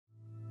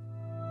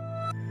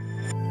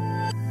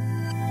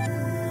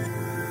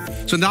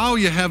So now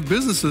you have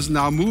businesses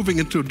now moving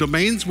into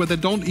domains where they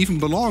don't even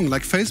belong,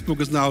 like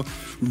Facebook is now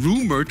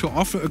rumored to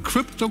offer a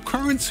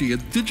cryptocurrency, a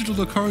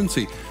digital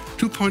currency.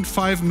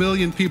 2.5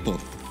 million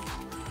people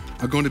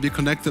are going to be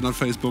connected on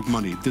Facebook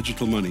money,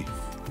 digital money.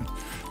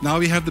 Now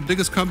we have the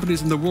biggest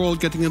companies in the world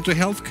getting into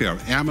healthcare,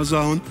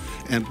 Amazon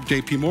and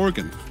JP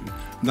Morgan.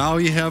 Now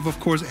you have, of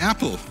course,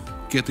 Apple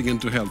getting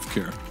into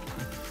healthcare.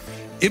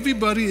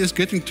 Everybody is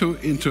getting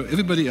into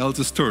everybody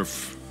else's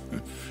turf.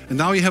 And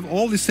now you have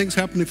all these things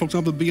happening. For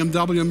example,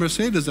 BMW and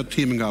Mercedes are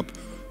teaming up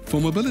for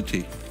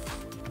mobility.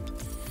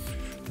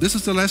 This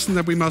is the lesson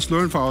that we must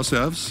learn for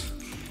ourselves.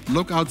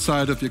 Look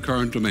outside of your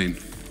current domain.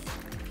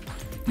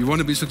 You want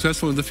to be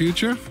successful in the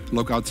future?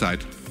 Look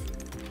outside.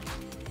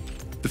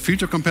 The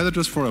future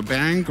competitors for a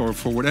bank or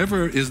for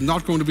whatever is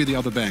not going to be the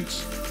other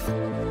banks.